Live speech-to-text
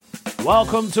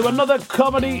Welcome to another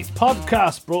comedy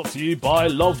podcast brought to you by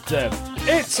Love Dev.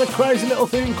 It's a crazy little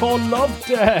thing called Love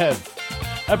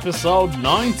Dev. Episode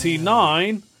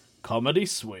 99, Comedy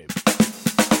Swim.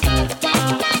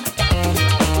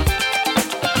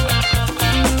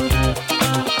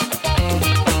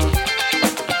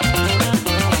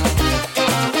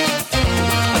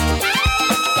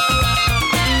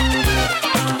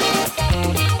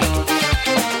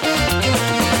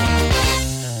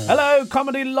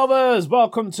 Comedy lovers,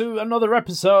 welcome to another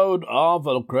episode of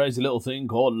a crazy little thing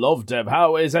called Love Dev.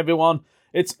 How is everyone?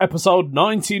 It's episode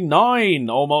 99,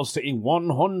 almost hitting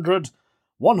 100th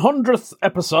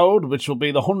episode, which will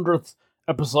be the 100th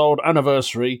episode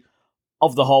anniversary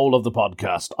of the whole of the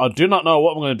podcast. I do not know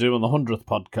what I'm going to do on the 100th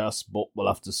podcast, but we'll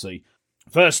have to see.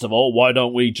 First of all, why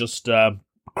don't we just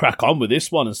crack on with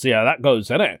this one and see how that goes,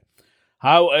 innit?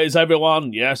 How is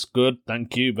everyone? Yes, good,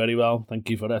 thank you, very well, thank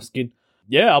you for asking.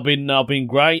 Yeah, I've been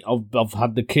great. I've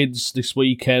had the kids this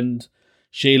weekend.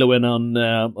 Sheila went on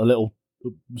a little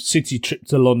city trip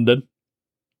to London.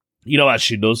 You know, as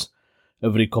she does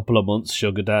every couple of months.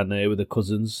 She'll go down there with her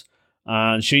cousins,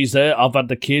 and she's there. I've had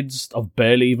the kids. I've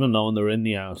barely even known they're in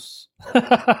the house.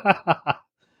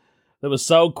 They were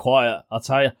so quiet. I'll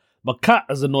tell you, my cat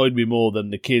has annoyed me more than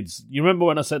the kids. You remember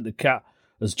when I said the cat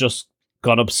has just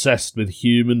gone obsessed with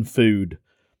human food?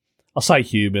 I say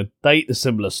human, they eat the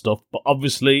similar stuff, but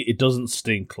obviously it doesn't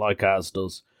stink like ours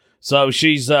does. So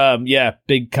she's,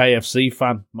 big KFC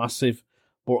fan, massive.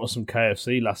 Bought her some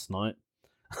KFC last night.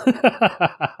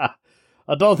 I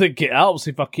don't think it helps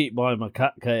if I keep buying my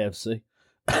cat KFC.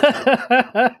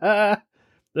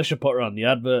 They should put her on the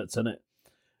adverts, innit?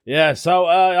 Yeah, so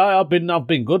I've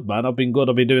been good, man. I've been good.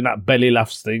 I've been doing that belly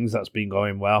laughs things. That's been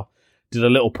going well. Did a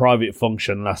little private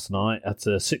function last night at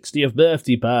a 60th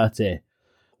birthday party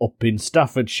up in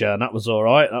Staffordshire, and that was all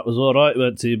right. It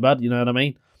weren't too bad, you know what I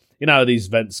mean? You know how these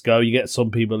events go. You get some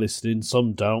people listening,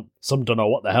 some don't. Some don't know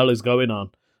what the hell is going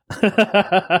on.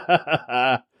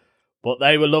 But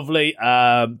they were lovely.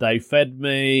 They fed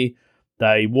me.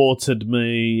 They watered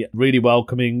me. Really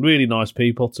welcoming, really nice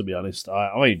people, to be honest.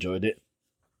 I enjoyed it.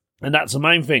 And that's the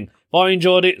main thing. If I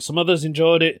enjoyed it, some others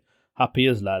enjoyed it. Happy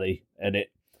as Larry, innit?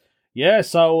 Yeah,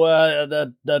 so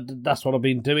that's what I've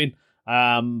been doing.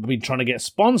 I've been trying to get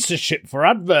sponsorship for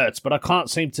adverts, but I can't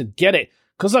seem to get it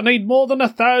because I need more than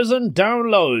 1,000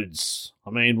 downloads. I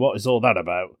mean, what is all that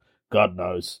about? God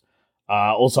knows.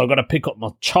 Also, I've got to pick up my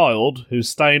child who's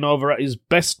staying over at his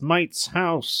best mate's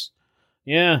house.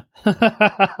 Yeah.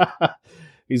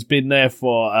 He's been there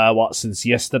for, since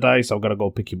yesterday, so I've got to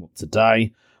go pick him up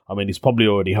today. I mean, he's probably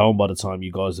already home by the time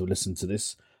you guys have listened to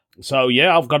this. So,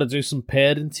 yeah, I've got to do some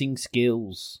parenting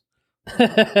skills.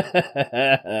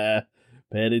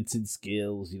 Parenting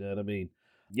skills, you know what I mean?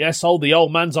 Yes, the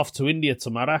old man's off to India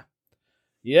tomorrow.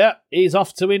 Yeah, he's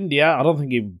off to India. I don't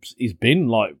think he's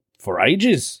been, for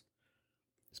ages.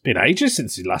 It's been ages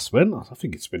since he last went. I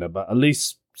think it's been about at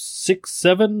least 6,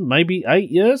 7, maybe 8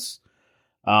 years.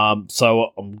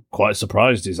 So I'm quite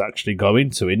surprised he's actually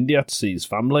going to India to see his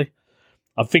family.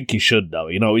 I think he should, though.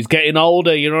 You know, he's getting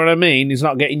older, you know what I mean? He's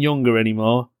not getting younger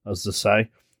anymore, as they say.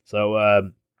 So, I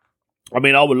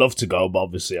would love to go, but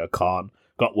obviously I can't.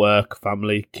 Got work,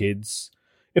 family, kids.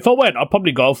 If I went, I'd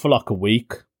probably go for a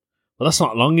week. But that's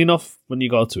not long enough when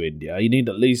you go to India. You need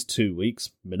at least 2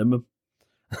 weeks minimum.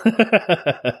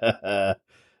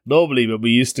 Normally, when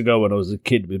we used to go when I was a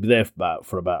kid, we'd be there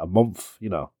for about a month, you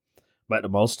know. Make the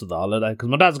most of the holiday. Because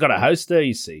my dad's got a house there,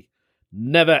 you see.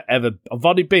 Never, ever. I've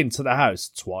only been to the house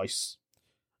twice.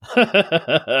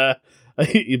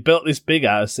 You built this big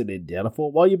house in India. And I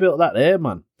thought, why you built that there,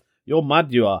 man? You're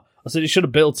mad, you are. I said, you should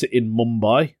have built it in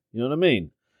Mumbai. You know what I mean?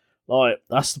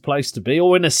 That's the place to be.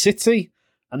 Or in a city.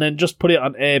 And then just put it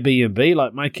on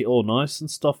Airbnb. Make it all nice and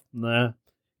stuff. Nah,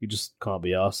 you just can't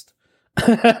be asked.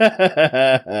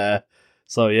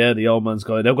 So, yeah, the old man's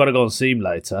going. They've got to go and see him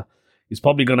later. He's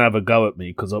probably going to have a go at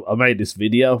me because I made this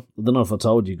video. I don't know if I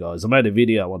told you guys. I made a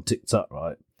video on TikTok,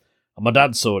 right? And my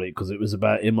dad saw it because it was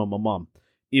about him and my mum.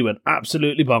 He went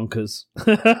absolutely bonkers.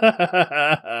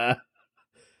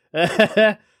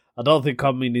 I don't think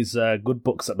I'm in his good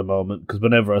books at the moment because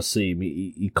whenever I see him,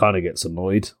 he kind of gets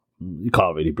annoyed. You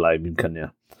can't really blame him, can you?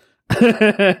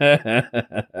 I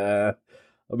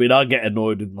mean, I get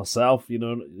annoyed with myself, you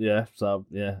know. Yeah, so,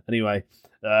 yeah. Anyway.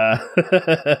 I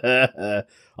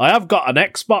have got an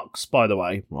Xbox, by the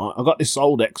way. Right? I've got this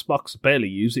old Xbox. I barely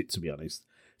use it, to be honest.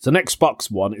 It's an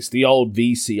Xbox One. It's the old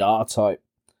VCR type.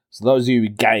 So those of you who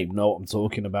game know what I'm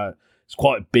talking about. It's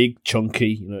quite big, chunky,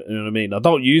 you know what I mean? I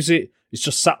don't use it. It's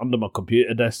just sat under my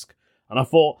computer desk. And I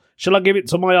thought, shall I give it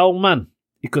to my old man?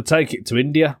 He could take it to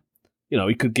India.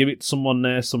 he could give it to someone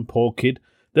there, some poor kid.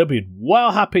 They'll be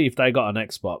well happy if they got an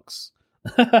Xbox.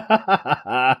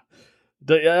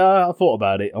 Yeah, I thought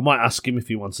about it. I might ask him if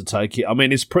he wants to take it. I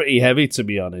mean, it's pretty heavy, to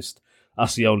be honest.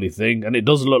 That's the only thing. And it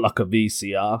does look like a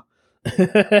VCR.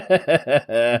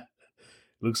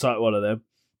 Looks like one of them.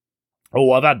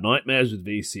 Oh, I've had nightmares with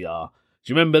VCR.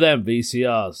 Do you remember them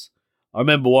VCRs? I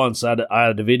remember once I had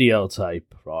a videotape,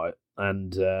 right?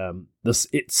 And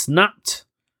it snapped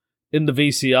in the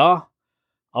VCR.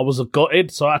 I was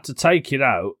gutted, so I had to take it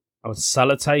out and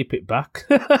sellotape it back.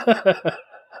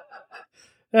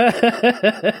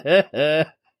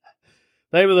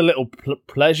 They were the little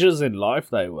pleasures in life,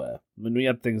 they were. I mean, we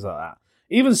had things like that.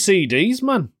 Even CDs,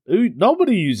 man.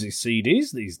 Nobody uses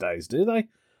CDs these days, do they?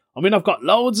 I mean, I've got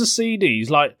loads of CDs.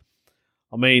 Like,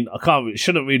 I mean,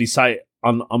 shouldn't really say it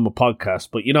on my podcast,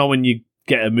 but you know when you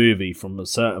get a movie from a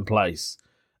certain place,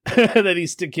 then you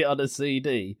stick it on a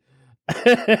CD.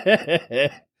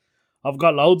 I've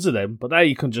got loads of them, but there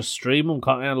you can just stream them,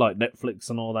 can't you? Like Netflix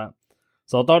and all that.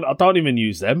 So I don't even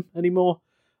use them anymore.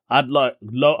 I've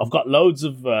got loads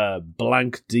of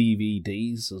blank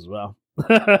DVDs as well.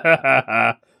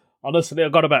 Honestly,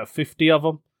 I've got about 50 of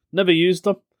them. Never used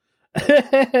them.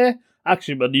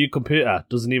 Actually, my new computer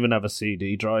doesn't even have a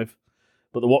CD drive.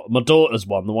 But my daughter's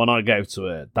one, the one I gave to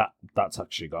her, that's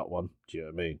actually got one. Do you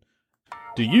know what I mean?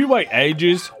 Do you wait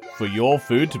ages for your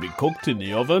food to be cooked in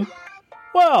the oven?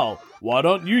 Well, why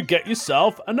don't you get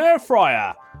yourself an air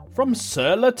fryer from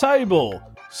Sur La Table?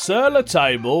 Sur La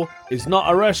Table is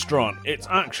not a restaurant, it's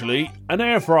actually an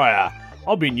air fryer.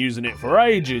 I've been using it for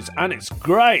ages and it's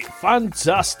great,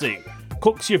 fantastic.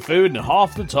 Cooks your food in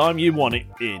half the time you want it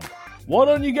in. Why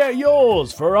don't you get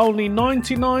yours for only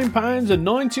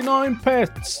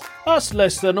 £99.99? That's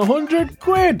less than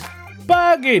 £100.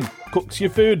 Bargain! Cooks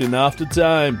your food in half the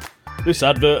time. This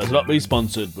advert has not been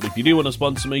sponsored, but if you do want to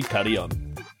sponsor me, carry on.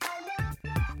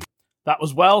 That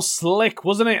was well slick,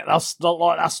 wasn't it? That's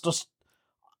just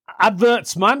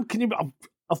adverts, man.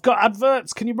 I've got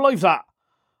adverts. Can you believe that?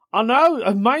 I know,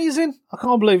 amazing. I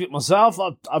can't believe it myself.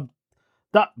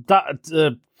 That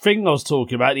thing I was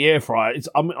talking about, the air fryer.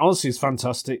 Honestly, it's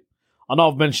fantastic. I know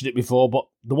I've mentioned it before, but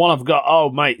the one I've got, oh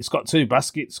mate, it's got 2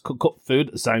 baskets, cook food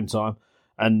at the same time,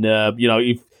 and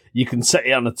if you can set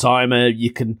it on a timer,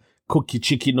 you can cook your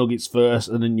chicken nuggets first,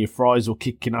 and then your fries will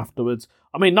kick in afterwards.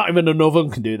 I mean, not even an oven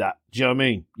can do that. Do you know what I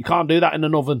mean? You can't do that in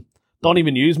an oven. Don't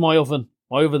even use my oven.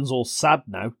 My oven's all sad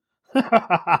now.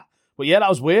 But yeah, that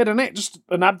was weird, isn't it? Just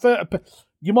an advert.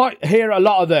 You might hear a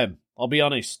lot of them, I'll be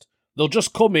honest. They'll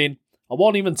just come in. I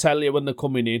won't even tell you when they're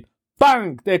coming in.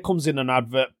 Bang! There comes in an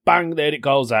advert. Bang! There it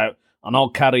goes out. And I'll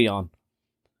carry on.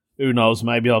 Who knows?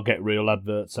 Maybe I'll get real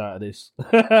adverts out of this.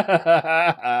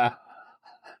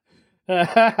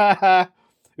 It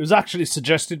was actually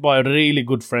suggested by a really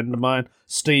good friend of mine,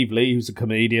 Steve Lee, who's a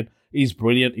comedian. He's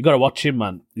brilliant. You got to watch him,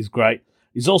 man. He's great.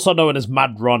 He's also known as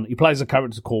Mad Ron. He plays a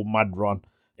character called Mad Ron.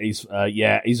 He's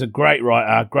a great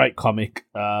writer, great comic.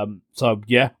 So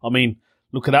yeah, I mean,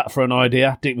 look at that for an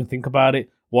idea. Didn't even think about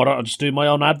it. Why don't I just do my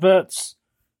own adverts?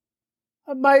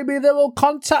 And maybe they will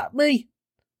contact me.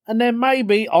 And then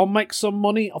maybe I'll make some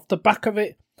money off the back of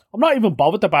it. I'm not even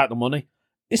bothered about the money.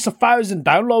 It's 1,000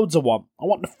 downloads I want. I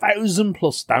want 1,000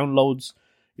 plus downloads.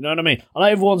 You know what I mean? I know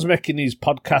everyone's making these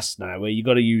podcasts now where you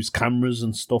got to use cameras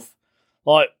and stuff.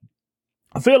 Like,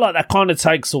 I feel like that kind of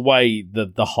takes away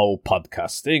the whole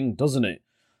podcast thing, doesn't it?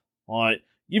 Like,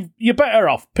 you're better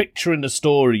off picturing the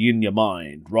story in your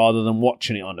mind rather than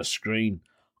watching it on a screen.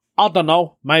 I don't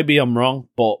know. Maybe I'm wrong,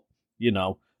 but,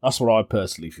 that's what I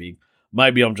personally think.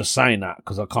 Maybe I'm just saying that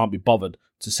because I can't be bothered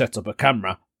to set up a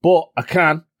camera. But I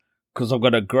can, because I've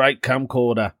got a great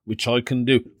camcorder, which I can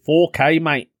do. 4K,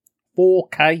 mate.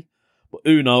 4K. But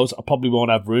who knows? I probably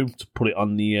won't have room to put it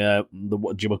on the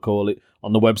what do you call it,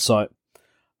 on the website.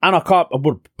 And I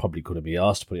would probably couldn't be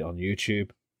asked to put it on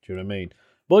YouTube. Do you know what I mean?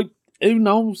 But who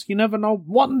knows? You never know.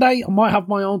 One day I might have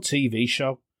my own TV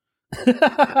show.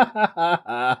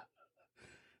 The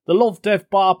Love Dev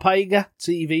Barpaga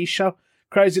TV show.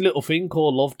 Crazy little thing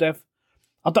called Love Dev.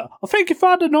 I think if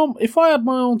I had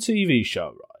my own TV show,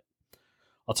 right,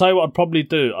 I'll tell you what I'd probably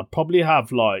do. I'd probably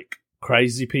have like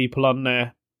crazy people on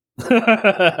there.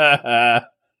 Because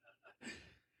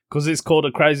it's called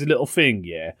A Crazy Little Thing,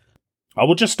 yeah. I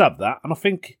would just have that, and I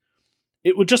think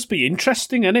it would just be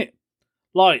interesting, innit?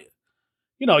 Like,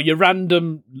 your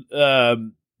random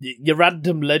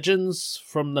legends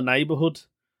from the neighbourhood.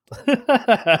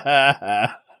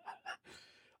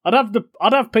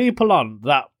 I'd have people on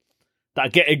that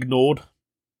get ignored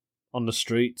on the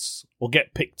streets or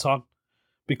get picked on,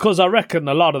 because I reckon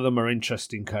a lot of them are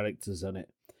interesting characters, innit?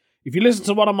 if you listen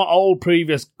to one of my old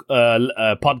previous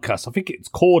podcasts, I think it's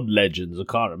called Legends.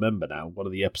 I can't remember now, one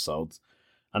of the episodes.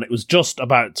 And it was just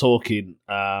about talking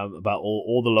about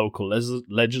all the local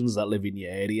legends that live in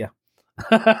your area.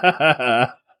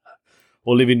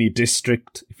 Or live in your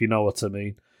district, if you know what I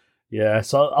mean. Yeah,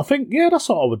 so I think, that's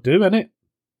what I would do, innit?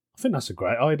 I think that's a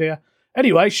great idea.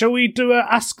 Anyway, shall we do a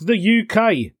Ask the UK?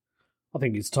 I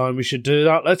think it's time we should do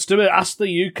that. Let's do it. Ask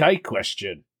the UK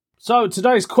question. So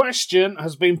today's question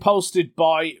has been posted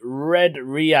by Red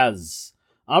Riaz.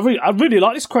 I really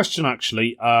like this question,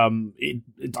 actually.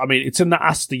 It's in the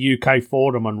Ask the UK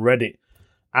forum on Reddit.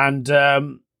 And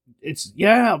it's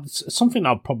something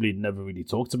I've probably never really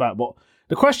talked about. But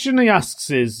the question he asks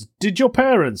is, did your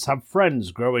parents have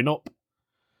friends growing up?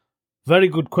 Very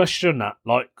good question, that.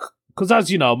 Because as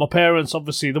you know, my parents,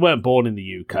 obviously, they weren't born in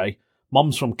the UK.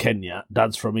 Mum's from Kenya,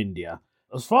 Dad's from India.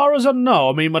 As far as I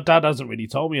know, my dad hasn't really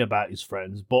told me about his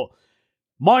friends, but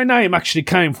my name actually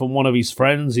came from one of his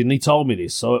friends, and he told me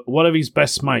this. So one of his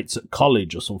best mates at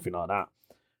college or something like that,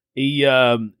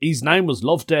 his name was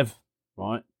Lovedev,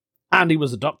 right? And he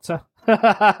was a doctor.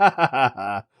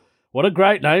 What a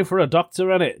great name for a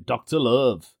doctor, isn't it? Dr.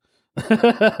 Love.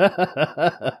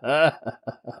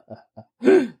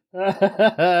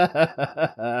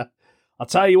 I'll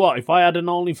tell you what, if I had an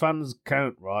OnlyFans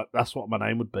account, right, that's what my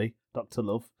name would be, Dr.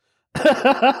 Love.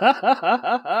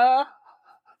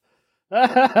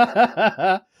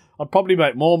 I'd probably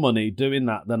make more money doing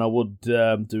that than I would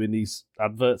doing these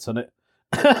adverts on it.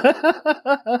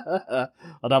 I'd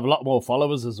have a lot more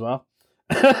followers as well.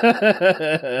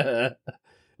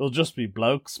 It'll just be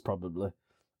blokes, probably.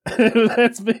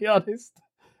 Let's be honest.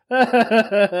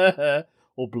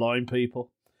 Or blind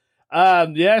people.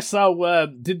 So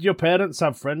did your parents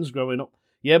have friends growing up?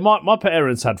 Yeah, my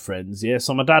parents had friends, yeah.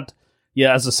 So my dad,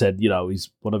 as I said,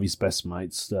 he's one of his best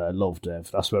mates, Love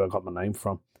Dev. That's where I got my name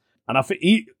from. And I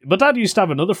think my dad used to have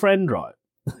another friend, right?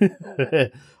 I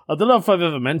don't know if I've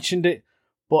ever mentioned it,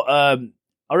 but I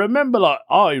remember,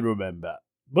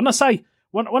 when I say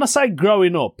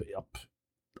growing up,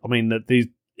 I mean that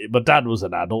my dad was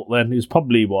an adult then. He was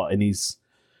probably in his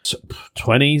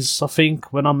 20s, I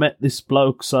think, when I met this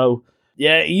bloke. So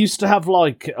yeah, he used to have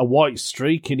a white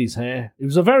streak in his hair. He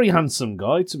was a very handsome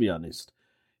guy, to be honest.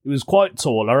 He was quite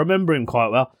tall. I remember him quite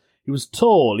well. He was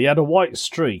tall. He had a white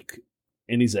streak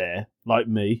in his hair, like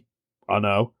me. I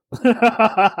know.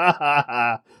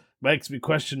 Makes me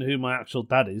question who my actual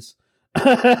dad is.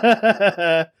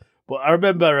 But I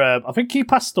remember, I think he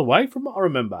passed away from what I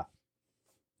remember.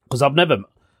 Because I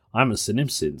haven't seen him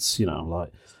since,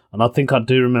 and I think I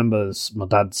do remember my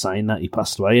dad saying that he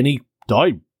passed away, and he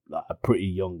died at a pretty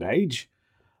young age.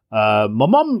 My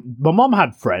mum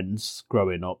had friends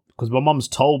growing up, because my mum's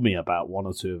told me about one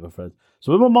or two of her friends.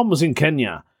 So when my mum was in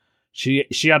Kenya, she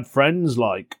had friends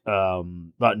like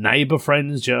neighbour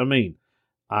friends, do you know what I mean?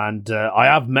 And I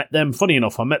have met them. Funny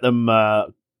enough, I met them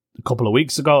a couple of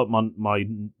weeks ago at my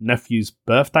nephew's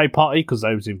birthday party, because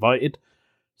they was invited.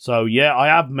 So, yeah, I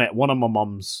have met one of my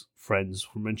mum's friends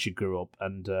from when she grew up,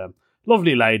 and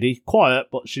lovely lady, quiet,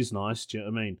 but she's nice, do you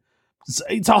know what I mean?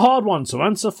 It's a hard one to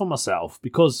answer for myself,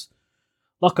 because,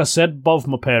 like I said, both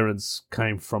my parents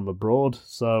came from abroad,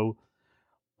 so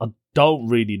I don't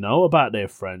really know about their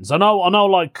friends. I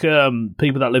know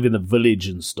people that live in the village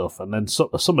and stuff, and then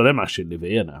some of them actually live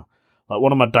here now. Like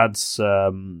one of my dad's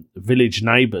village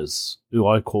neighbours,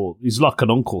 he's like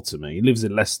an uncle to me. He lives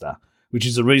in Leicester, which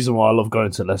is the reason why I love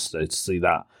going to Leicester, to see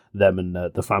them and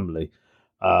the family.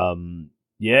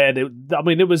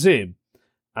 It was him.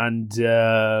 And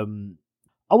I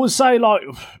would say,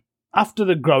 after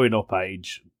the growing up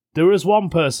age, there was one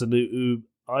person who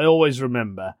I always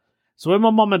remember. So when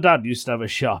my mum and dad used to have a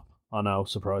shop, I know,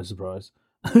 surprise, surprise.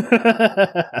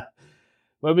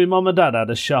 When my mum and dad had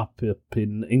a shop up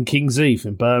in King's Heath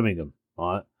in Birmingham,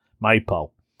 right,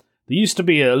 Maypole, there used to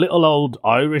be a little old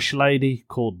Irish lady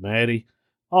called Mary.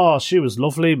 Oh, she was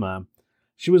lovely, man.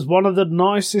 She was one of the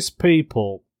nicest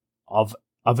people I've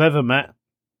ever met.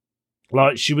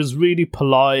 She was really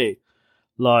polite,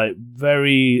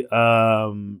 very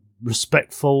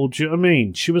respectful. Do you know what I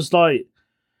mean? She was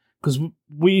because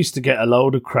we used to get a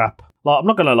load of crap. I'm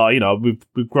not gonna lie, we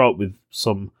grew up with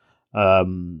some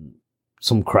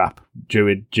crap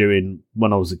during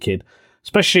when I was a kid.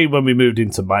 Especially when we moved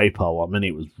into Maypole. I mean,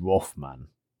 it was rough, man.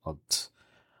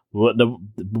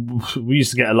 We used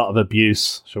to get a lot of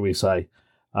abuse, shall we say,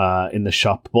 in the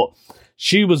shop. But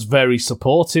she was very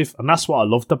supportive, and that's what I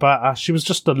loved about her. She was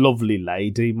just a lovely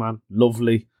lady, man.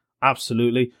 Lovely.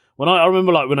 Absolutely. I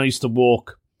remember, when I used to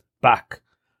walk back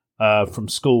from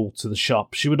school to the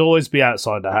shop, she would always be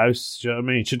outside the house. Do you know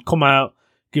what I mean? She'd come out,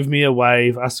 give me a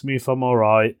wave, ask me if I'm all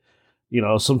right. You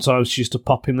know, sometimes she used to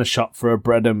pop in the shop for her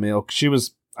bread and milk. She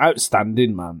was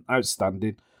outstanding, man.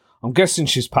 Outstanding. I'm guessing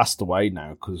she's passed away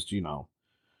now because, you know,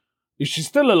 if she's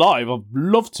still alive, I'd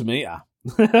love to meet her.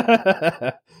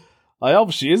 I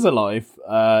hope she is alive.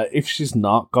 If she's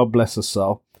not, God bless her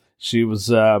soul. She was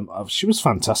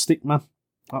fantastic, man.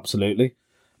 Absolutely.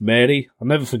 Mary, I'll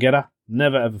never forget her.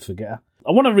 Never ever forget her.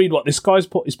 I want to read what this guy's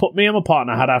put. He's put, me and my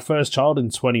partner had our first child in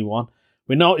 21.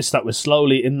 We noticed that we're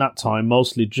slowly, in that time,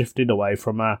 mostly drifted away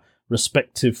from our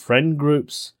respective friend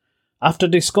groups. After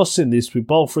discussing this, we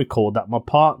both recalled that my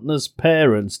partner's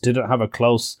parents didn't have a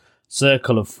close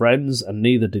circle of friends, and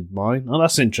neither did mine. Oh,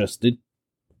 that's interesting.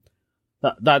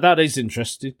 That is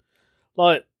interesting.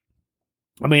 Like,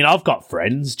 I mean, I've got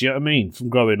friends, do you know what I mean, from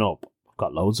growing up. I've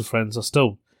got loads of friends. I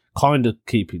still kind of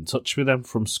keep in touch with them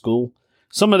from school.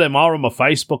 Some of them are on my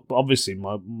Facebook, but obviously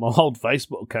my old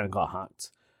Facebook account got hacked.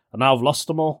 And now I've lost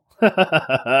them all.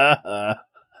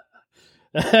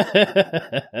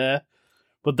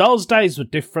 But those days were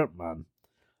different, man.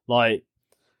 Like,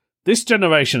 this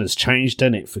generation has changed,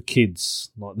 innit, for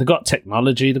kids. Like, they got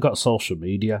technology, they got social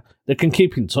media. They can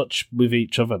keep in touch with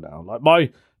each other now. Like,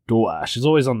 my daughter, she's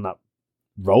always on that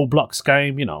Roblox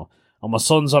game, you know. And my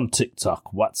son's on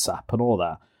TikTok, WhatsApp, and all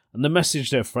that. And they message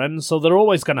their friends, so they're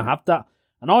always going to have that.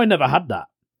 And I never had that.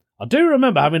 I do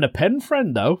remember having a pen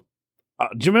friend, though.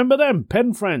 Do you remember them?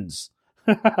 Pen friends.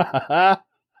 I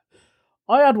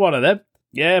had one of them.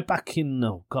 Yeah, back in,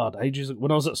 oh God, ages ago,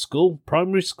 when I was at school,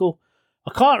 primary school.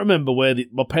 I can't remember where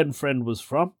my pen friend was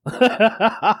from. But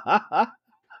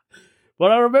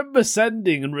I remember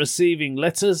sending and receiving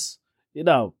letters, you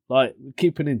know, like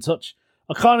keeping in touch.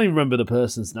 I can't even remember the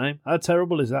person's name. How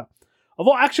terrible is that? I've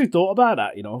actually thought about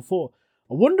that, you know.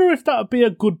 I wonder if that would be a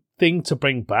good thing to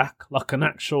bring back, like an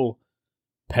actual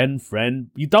pen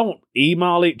friend. You don't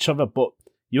email each other, but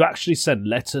you actually send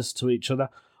letters to each other.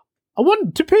 I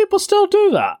wonder, do people still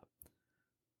do that?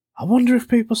 I wonder if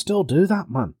people still do that,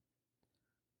 man.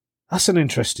 That's an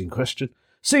interesting question.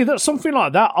 See, that's something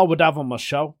like that I would have on my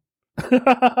show. On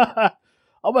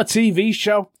my TV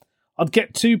show, I'd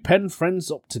get two pen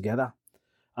friends up together.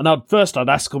 And I'd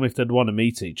ask them if they'd want to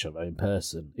meet each other in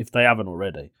person, if they haven't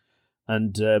already.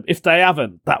 And if they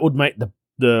haven't, that would make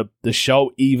the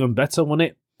show even better,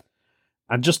 wouldn't it?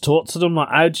 And just talk to them,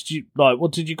 like,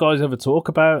 what did you guys ever talk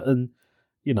about? And,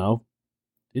 you know,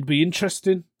 it'd be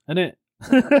interesting, innit?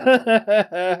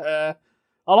 I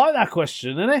like that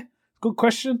question, innit? Good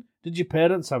question. Did your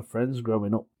parents have friends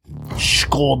growing up?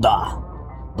 Skoda.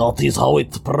 That is how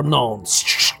it's pronounced.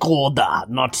 Skoda,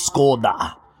 not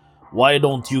Skoda. Why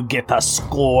don't you get a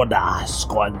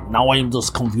Skoda? Now I'm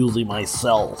just confusing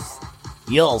myself.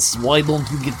 Yes, why don't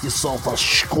you get yourself a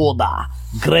Skoda?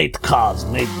 Great cars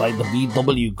made by the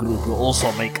VW Group who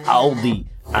also make Audi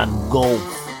and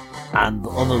Golf and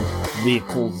other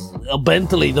vehicles. A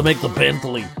Bentley, they make the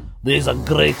Bentley. These are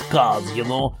great cars, you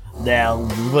know. They're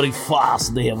very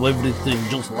fast. They have everything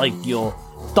just like your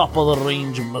top of the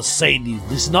range Mercedes.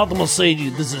 This is not a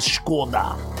Mercedes, this is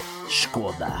Skoda.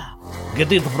 Skoda.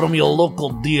 Get it from your local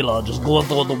dealer. Just go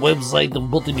onto the website and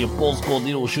put in your postcode.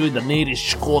 It will show you the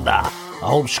nearest Skoda. I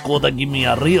hope Skoda give me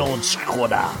a real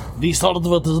Skoda. This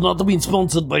advert has not been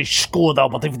sponsored by Skoda,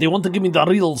 but if they want to give me the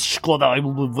real Skoda, I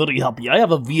will be very happy. I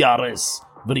have a VRS.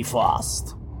 Very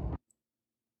fast.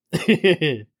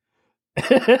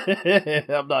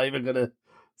 I'm not even going to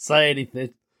say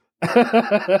anything.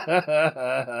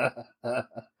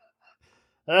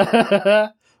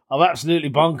 I'm absolutely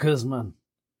bonkers, man.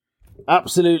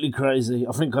 Absolutely crazy.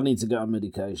 I think I need to get on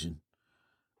medication.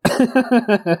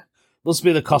 Must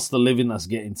be the cost of living that's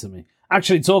getting to me.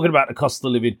 Actually, talking about the cost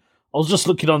of living, I was just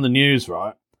looking on the news,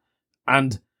 right?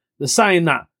 And they're saying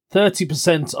that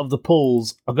 30% of the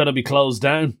pools are going to be closed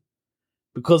down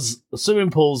because the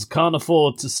swimming pools can't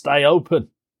afford to stay open,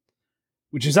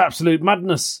 which is absolute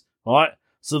madness, right?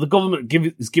 So the government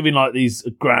is giving like these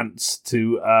grants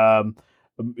to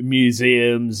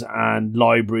museums and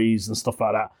libraries and stuff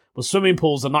like that, but swimming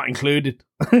pools are not included.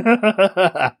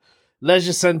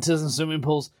 Leisure centres and swimming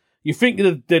pools. You think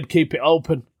they'd keep it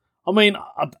open? I mean,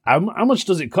 how much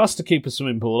does it cost to keep a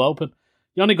swimming pool open?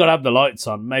 You only got to have the lights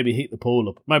on, maybe heat the pool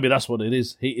up. Maybe that's what it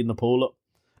is, heating the pool up.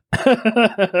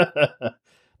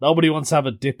 Nobody wants to have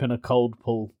a dip in a cold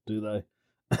pool, do they?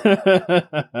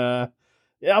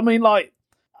 Yeah, I mean, like,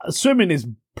 swimming is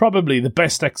probably the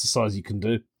best exercise you can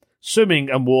do.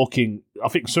 Swimming and walking. I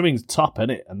think swimming's top,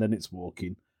 innit? And then it's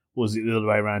walking. Or is it the other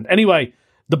way around? Anyway,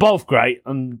 they're both great,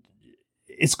 and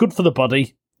it's good for the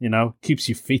body, you know, keeps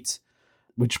you fit,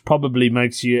 which probably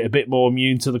makes you a bit more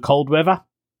immune to the cold weather.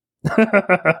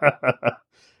 Because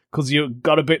you've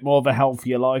got a bit more of a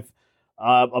healthier life.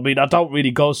 I mean, I don't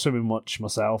really go swimming much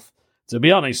myself. To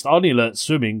be honest, I only learnt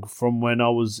swimming from when I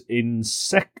was in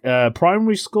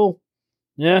primary school.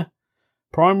 Yeah,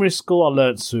 primary school I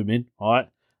learnt swimming, right?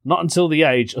 Not until the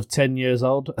age of 10 years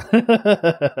old.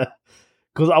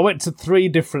 Because I went to 3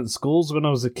 different schools when I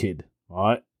was a kid,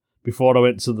 right? Before I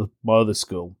went to my other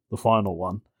school, the final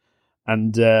one.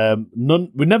 And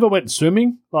we never went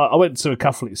swimming. Like, I went to a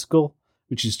Catholic school,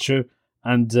 which is true.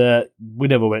 And we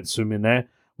never went swimming there.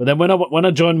 But then when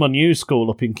I joined my new school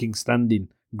up in Kingstanding,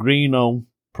 Greenock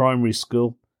Primary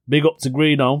School, big up to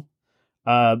Greenock.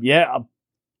 I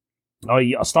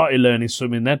started learning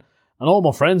swimming then, and all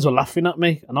my friends were laughing at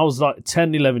me, and I was like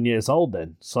 10, 11 years old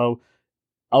then. So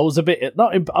I was a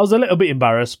little bit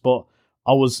embarrassed, but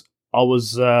I was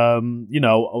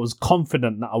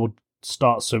confident that I would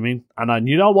start swimming, and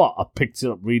you know what? I picked it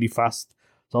up really fast.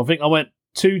 So I think I went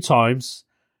 2 times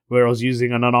where I was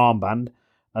using an armband,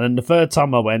 and then the third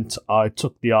time I went, I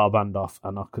took the armband off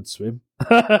and I could swim.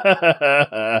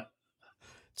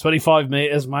 25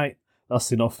 meters, mate.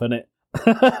 That's enough, innit?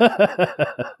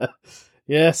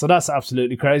 Yeah, so that's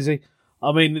absolutely crazy.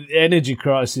 I mean, the energy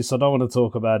crisis, I don't want to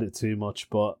talk about it too much,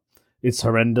 but it's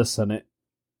horrendous, isn't it?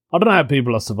 I don't know how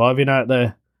people are surviving out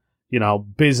there. You know,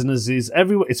 businesses,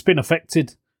 everywhere, it's been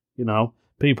affected. You know,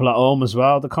 people at home as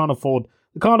well. They can't afford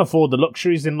the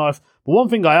luxuries in life. But one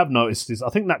thing I have noticed is I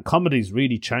think that comedy's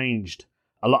really changed.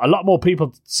 A lot more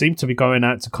people seem to be going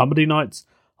out to comedy nights.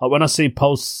 Like when I see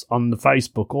posts on the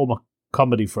Facebook, all my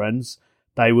comedy friends,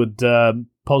 they would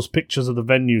post pictures of the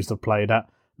venues they've played at,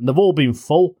 and they've all been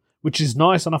full, which is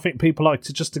nice. And I think people like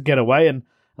to get away and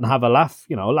have a laugh.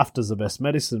 You know, laughter's the best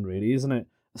medicine, really, isn't it?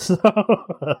 So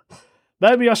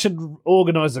maybe I should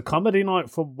organise a comedy night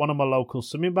for one of my local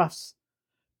swimming baths.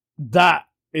 That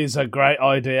is a great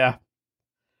idea.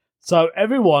 So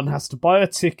everyone has to buy a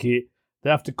ticket. They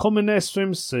have to come in their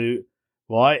swimsuit,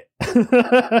 right?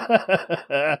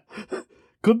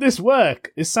 Could this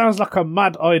work? It sounds like a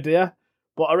mad idea,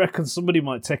 but I reckon somebody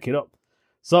might take it up.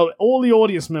 So all the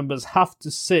audience members have to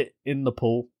sit in the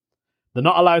pool. They're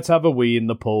not allowed to have a wee in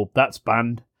the pool. That's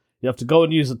banned. You have to go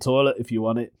and use the toilet if you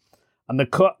want it. And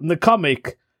the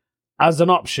comic, as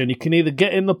an option, you can either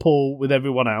get in the pool with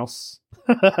everyone else,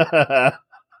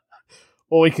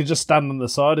 or he could just stand on the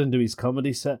side and do his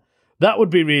comedy set. That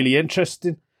would be really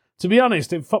interesting. To be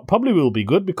honest, it probably will be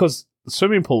good because the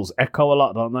swimming pools echo a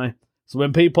lot, don't they? So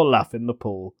when people laugh in the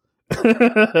pool,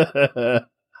 it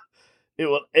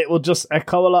will just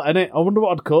echo a lot, innit? I wonder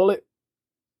what I'd call it.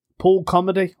 Pool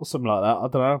comedy or something like that. I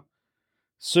don't know.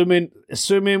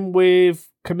 Swimming with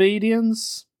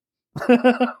comedians.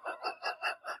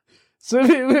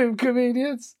 Swimming with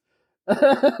comedians.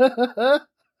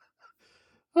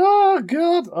 Oh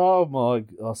God! Oh my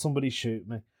God! Somebody shoot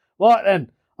me! Right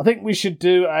then, I think we should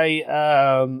do a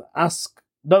ask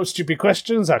no stupid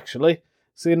questions. Actually,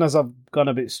 seeing as I've gone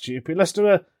a bit stupid, let's do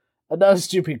a no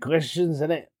stupid questions,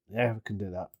 innit? Yeah, we can do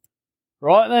that.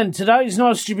 Right then, today's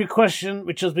no stupid question,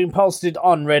 which has been posted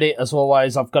on Reddit as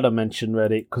always. I've got to mention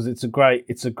Reddit because it's a great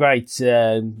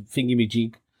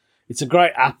thingy-majig. It's a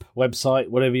great app, website,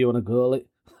 whatever you want to call it.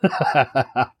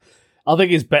 I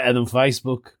think it's better than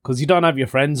Facebook because you don't have your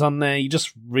friends on there. You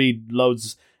just read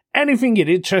loads. Anything you're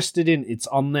interested in, it's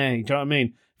on there. You know what I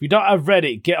mean? If you don't have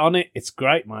Reddit, get on it. It's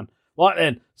great, man. Right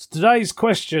then, so today's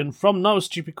question from No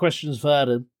Stupid Questions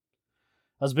Verden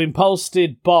has been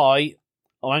posted by...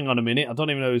 Oh, hang on a minute. I don't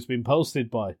even know who it's been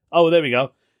posted by. Oh, there we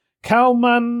go.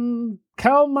 Calmandfun.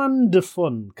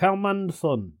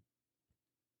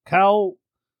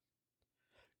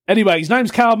 Anyway, his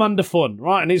name's Calmandfun,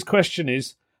 right? And his question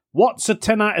is, what's a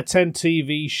 10 out of 10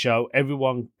 TV show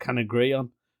everyone can agree on?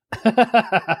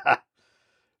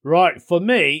 Right, for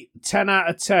me, 10 out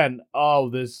of 10. I'll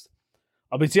be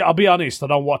honest, I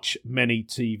don't watch many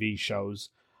TV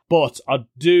shows, but I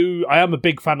am a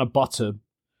big fan of Bottom.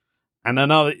 And I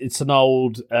know it's an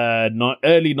old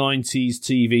early 90s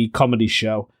TV comedy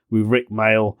show with Rick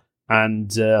Mail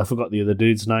and I forgot the other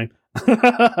dude's name.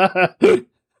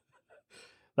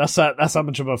 That's how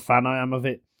much of a fan I am of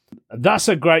it. That's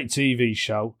a great TV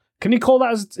show. Can you call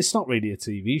that it's not really a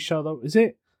TV show though, is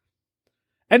it?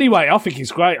 Anyway, I think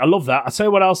it's great. I love that. I'll tell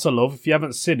you what else I love. If you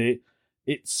haven't seen it,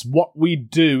 it's What We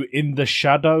Do in the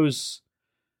Shadows.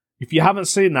 If you haven't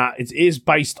seen that, it is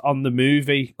based on the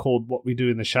movie called What We Do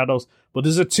in the Shadows. But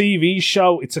there's a TV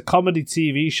show. It's a comedy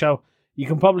TV show. You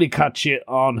can probably catch it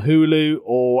on Hulu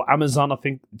or Amazon. I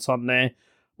think it's on there.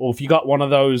 Or if you got one of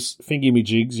those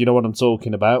thingy-me-jigs, you know what I'm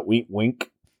talking about. Wink,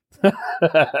 wink.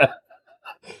 That's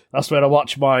where I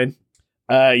watch mine.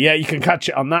 Yeah, you can catch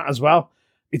it on that as well.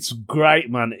 It's great,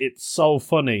 man. It's so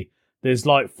funny. There's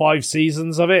like 5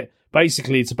 seasons of it.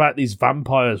 basically it's about these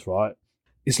vampires, right?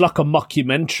 It's like a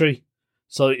mockumentary.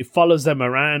 So it follows them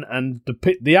around, and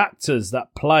the actors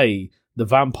that play the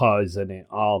vampires in it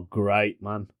are great,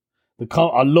 man.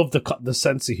 I love the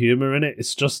sense of humor in it.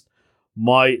 It's just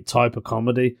my type of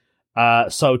comedy.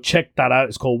 So check that out.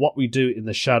 It's called What We Do in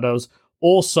the Shadows.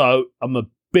 Also, I'm a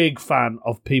big fan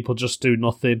of People Just Do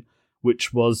Nothing,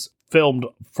 which was filmed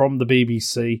from the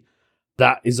BBC.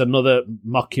 That is another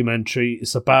mockumentary.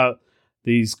 It's about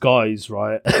these guys,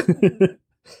 right?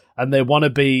 And they want to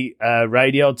be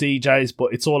radio DJs,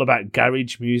 but it's all about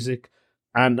garage music.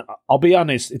 And I'll be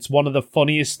honest, it's one of the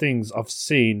funniest things I've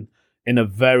seen in a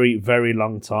very, very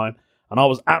long time. And I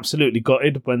was absolutely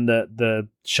gutted when the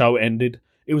show ended.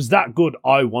 It was that good,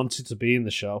 I wanted to be in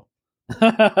the show.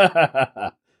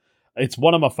 It's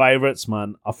one of my favourites,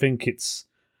 man. I think it's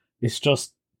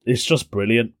just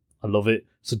brilliant. I love it.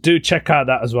 So do check out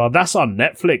that as well. That's on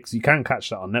Netflix. You can catch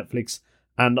that on Netflix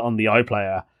and on the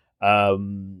iPlayer.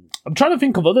 I'm trying to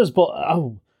think of others, but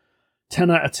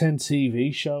 10 out of 10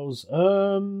 TV shows.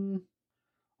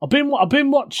 I've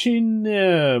been watching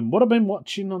what I've been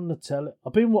watching on the telly.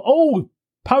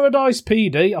 Paradise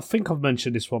PD. I think I've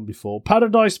mentioned this one before.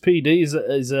 Paradise PD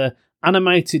is a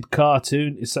animated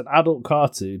cartoon. It's an adult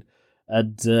cartoon,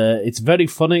 and it's very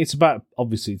funny. It's about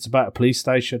a police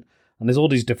station, and there's all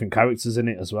these different characters in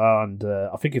it as well. And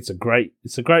I think it's a great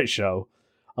show.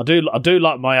 I do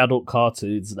like my adult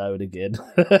cartoons now and again.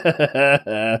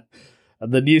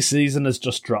 And the new season has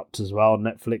just dropped as well on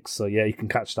Netflix, so yeah, you can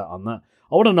catch that on that.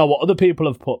 I want to know what other people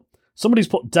have put. Somebody's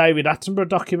put David Attenborough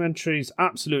documentaries.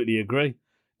 Absolutely agree.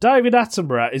 David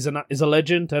Attenborough is a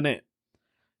legend, isn't it?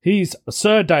 He's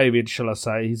Sir David, shall I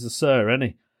say? He's a sir, isn't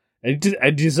he? And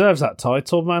he deserves that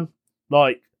title, man.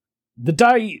 Like, the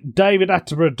day David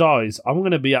Attenborough dies, I'm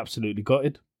going to be absolutely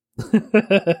gutted.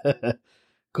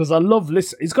 Because I love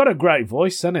listening. He's got a great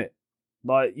voice, isn't it?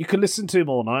 Like, you can listen to him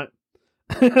all night.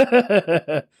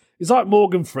 He's like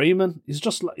Morgan Freeman. He's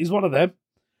one of them.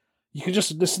 You can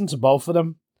just listen to both of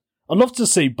them. I'd love to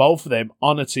see both of them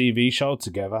on a TV show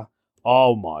together.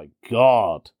 Oh my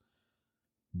God.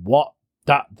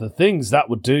 The things that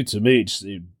would do to me,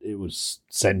 it would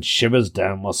send shivers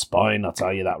down my spine, I'll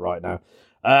tell you that right now.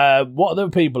 What other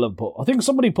people have put? I think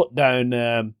somebody put down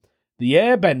the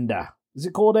Airbender. Is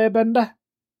it called Airbender?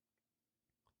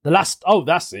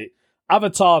 That's it.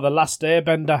 Avatar, The Last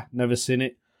Airbender. Never seen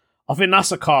it. I think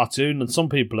that's a cartoon, and some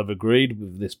people have agreed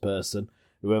with this person,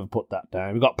 whoever put that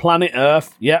down. We've got Planet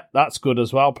Earth. Yep, that's good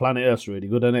as well. Planet Earth's really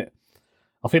good, isn't it?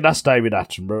 I think that's David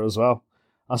Attenborough as well.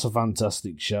 That's a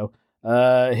fantastic show.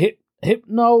 Hypnotoad.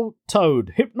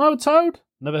 Hypnotoad?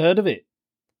 Never heard of it.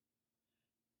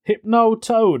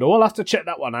 Hypnotoad. Oh, I'll have to check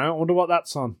that one out. I wonder what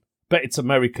that's on. Bet it's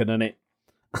American, isn't it?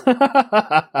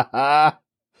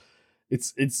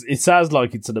 It sounds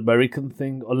like it's an American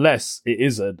thing, unless it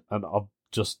isn't, and I'm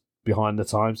just behind the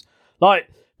times. Like,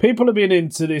 people have been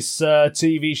into this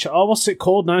TV show. Oh, what's it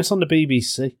called now? It's on the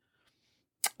BBC.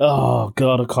 Oh,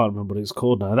 God, I can't remember what it's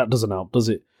called now. That doesn't help, does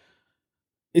it?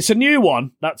 It's a new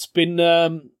one that's been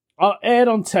aired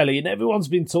on telly, and everyone's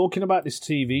been talking about this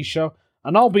TV show.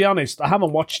 And I'll be honest, I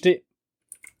haven't watched it.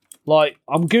 Like,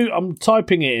 I'm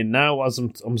typing it in now as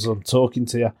I'm talking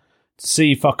to you to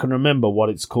see if I can remember what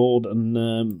it's called,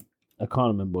 and I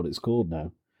can't remember what it's called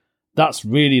now. That's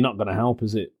really not going to help,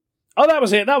 is it? Oh, that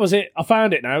was it. I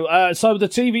found it now. So the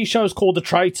TV show is called The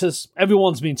Traitors.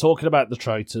 Everyone's been talking about The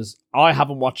Traitors. I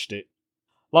haven't watched it.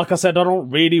 Like I said, I don't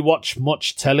really watch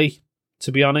much telly,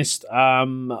 to be honest.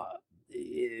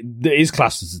 It is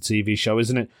classed as a TV show,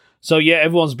 isn't it? So yeah,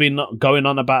 everyone's been going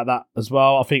on about that as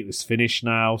well. I think it's finished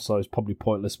now, so it's probably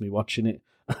pointless me watching it.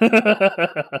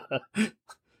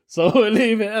 So we'll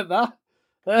leave it at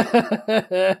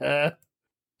that.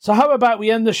 So how about we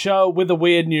end the show with a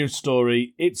weird news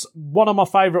story? It's one of my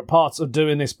favourite parts of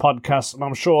doing this podcast, and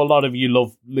I'm sure a lot of you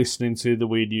love listening to the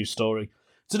weird news story.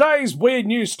 Today's weird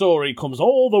news story comes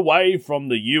all the way from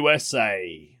the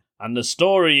USA. And the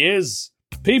story is,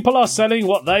 people are selling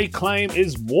what they claim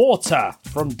is water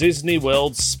from Disney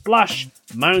World's Splash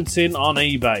Mountain on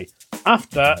eBay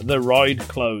after the ride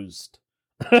closed.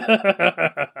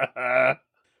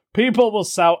 People will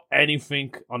sell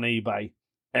anything on eBay,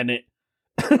 innit?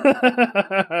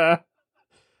 I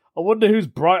wonder whose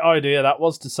bright idea that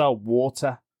was to sell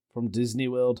water from Disney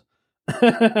World.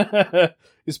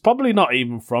 It's probably not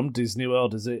even from Disney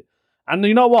World, is it? And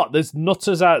you know what? There's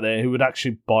nutters out there who would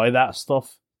actually buy that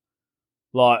stuff.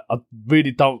 Like, I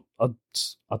really don't. I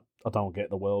don't get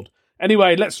the world.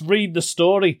 Anyway, let's read the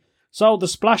story. So, the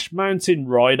Splash Mountain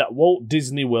ride at Walt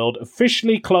Disney World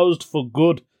officially closed for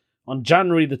good on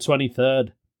January the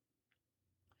 23rd.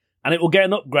 And it will get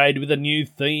an upgrade with a new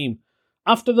theme.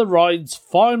 After the ride's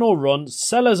final run,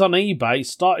 sellers on eBay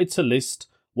started to list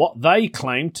what they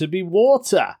claimed to be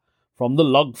water from the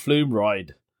log flume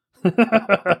ride.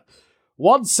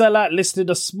 One seller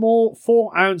listed a small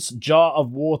 4-ounce jar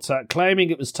of water, claiming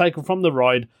it was taken from the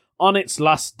ride on its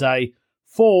last day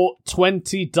for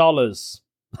 $20.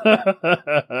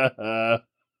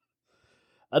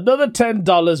 Another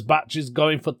 $10 batch is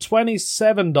going for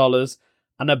 $27,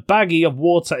 and a baggie of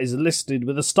water is listed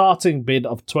with a starting bid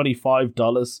of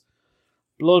 $25.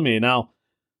 Blow me now.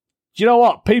 Do you know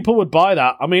what? People would buy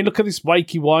that. I mean, look at this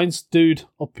Wakey Wines dude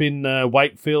up in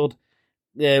Wakefield.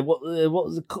 Yeah, what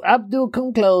was it? Abdul,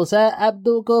 come closer.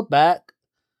 Abdul, go back.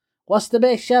 What's the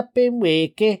best shop in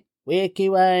Wakey? Wakey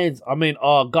Wines. I mean,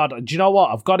 oh God, do you know what?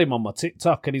 I've got him on my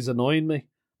TikTok and he's annoying me.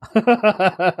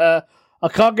 I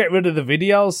can't get rid of the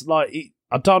videos. Like,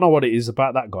 I don't know what it is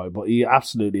about that guy, but he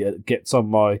absolutely gets on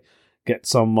my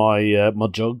my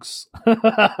jugs.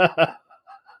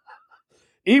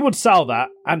 He would sell that,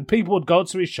 and people would go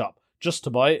to his shop just to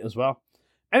buy it as well.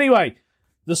 Anyway,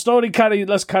 let's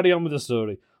carry on with the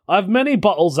story. I have many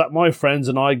bottles that my friends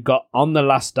and I got on the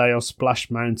last day of Splash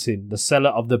Mountain, the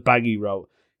seller of the baggie wrote.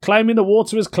 Claiming the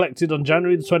water was collected on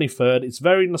January the 23rd, it's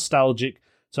very nostalgic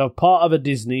to have part of a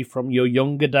Disney from your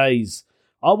younger days.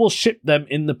 I will ship them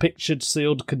in the pictured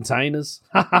sealed containers.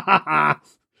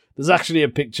 There's actually a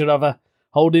picture of her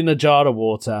holding a jar of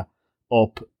water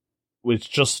up,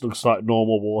 which just looks like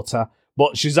normal water,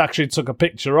 but she's actually took a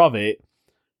picture of it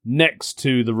next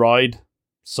to the ride,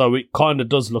 so it kind of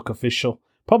does look official.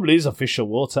 Probably is official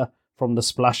water from the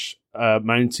Splash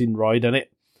Mountain ride, innit?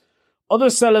 Other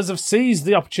sellers have seized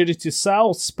the opportunity to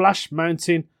sell Splash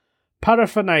Mountain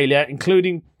paraphernalia,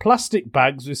 including plastic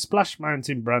bags with Splash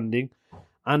Mountain branding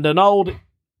and an old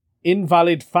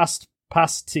invalid fast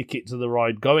pass ticket to the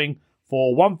ride going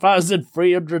for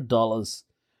 $1,300.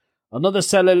 Another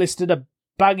seller listed a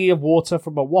baggie of water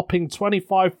from a whopping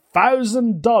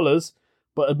 $25,000,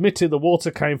 but admitted the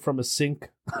water came from a sink,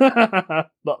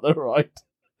 not the ride.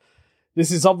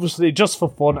 This is obviously just for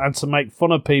fun and to make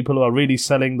fun of people who are really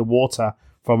selling the water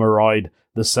from a ride,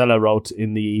 the seller wrote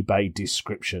in the eBay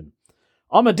description.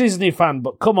 I'm a Disney fan,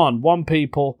 but come on,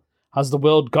 has the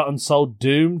world gotten so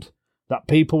doomed that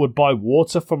people would buy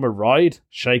water from a ride?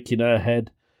 Shaking her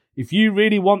head. If you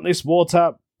really want this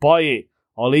water, buy it.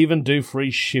 I'll even do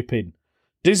free shipping.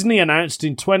 Disney announced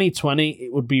in 2020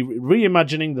 it would be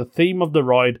reimagining the theme of the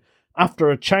ride after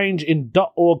a change in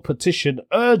 .org petition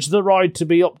urged the ride to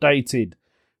be updated,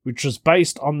 which was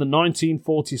based on the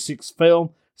 1946 film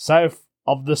South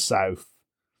of the South.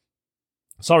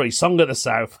 Sorry, Song of the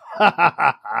South.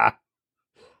 I'm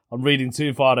reading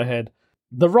too far ahead.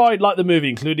 The ride, like the movie,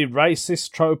 included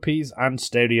racist tropes and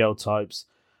stereotypes.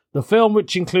 The film,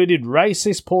 which included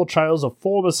racist portrayals of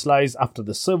former slaves after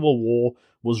the Civil War,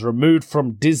 was removed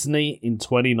from Disney in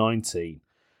 2019.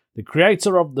 The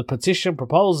creator of the petition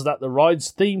proposed that the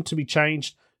ride's theme to be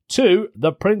changed to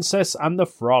The Princess and the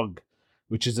Frog,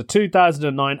 which is a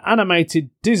 2009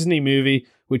 animated Disney movie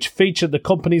which featured the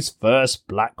company's first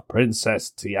black princess,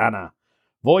 Tiana,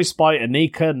 voiced by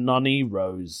Anika Noni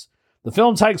Rose. The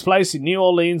film takes place in New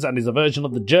Orleans and is a version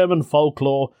of the German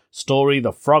folklore story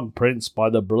The Frog Prince by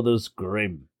the Brothers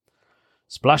Grimm.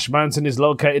 Splash Mountain is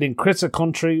located in Critter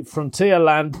Country,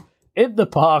 Frontierland, in the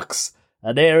parks,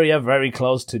 an area very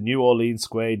close to New Orleans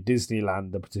Square,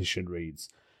 Disneyland, the petition reads.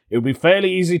 It would be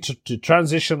fairly easy to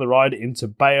transition the ride into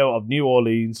Bayou of New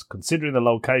Orleans, considering the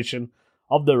location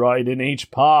of the ride in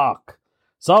each park.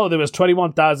 So there was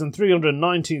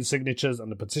 21,319 signatures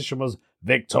and the petition was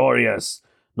victorious.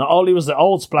 Not only was the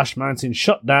old Splash Mountain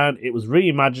shut down, it was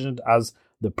reimagined as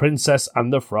the Princess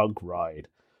and the Frog ride.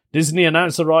 Disney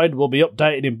announced the ride will be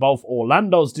updated in both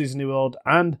Orlando's Disney World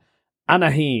and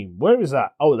Anaheim. Where is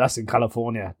that? Oh, that's in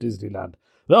California, Disneyland.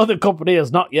 Though the company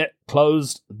has not yet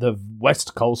closed the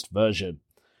West Coast version.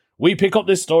 We pick up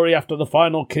this story after the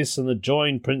final kiss and the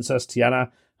join Princess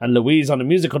Tiana and Louise on a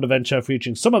musical adventure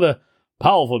featuring some of the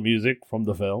powerful music from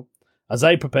the film as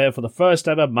they prepare for the first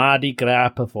ever Mardi Gras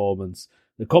performance.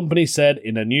 The company said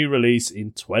in a new release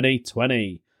in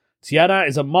 2020. Tiana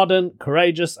is a modern,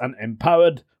 courageous and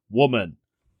empowered woman.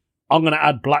 I'm going to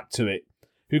add black to it.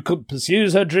 Who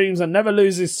pursues her dreams and never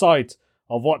loses sight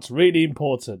of what's really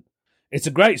important. It's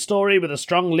a great story with a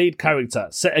strong lead character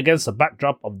set against the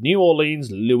backdrop of New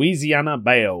Orleans, Louisiana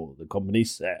Bayou, the company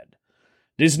said.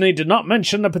 Disney did not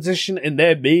mention the petition in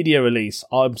their media release.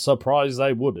 I'm surprised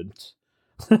they wouldn't.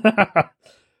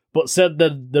 But said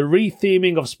that the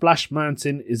retheming of Splash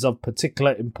Mountain is of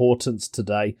particular importance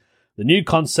today. The new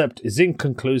concept is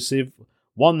inconclusive,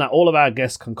 one that all of our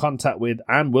guests can contact with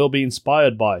and will be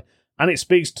inspired by, and it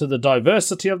speaks to the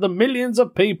diversity of the millions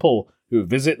of people who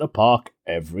visit the park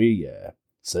every year,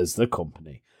 says the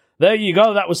company. There you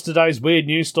go. That was today's weird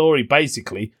news story.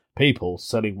 Basically, people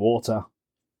selling water.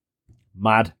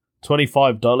 Mad.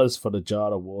 $25 for the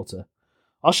jar of water.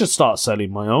 I should start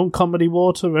selling my own comedy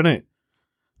water, innit?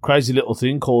 Crazy little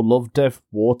thing called Love Death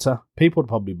Water. People would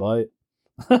probably buy it.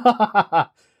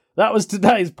 That was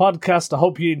today's podcast. I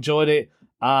hope you enjoyed it.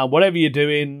 Whatever you're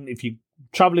doing, if you're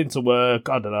travelling to work,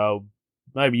 I don't know,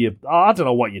 I don't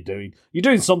know what you're doing. You're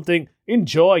doing something.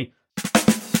 Enjoy.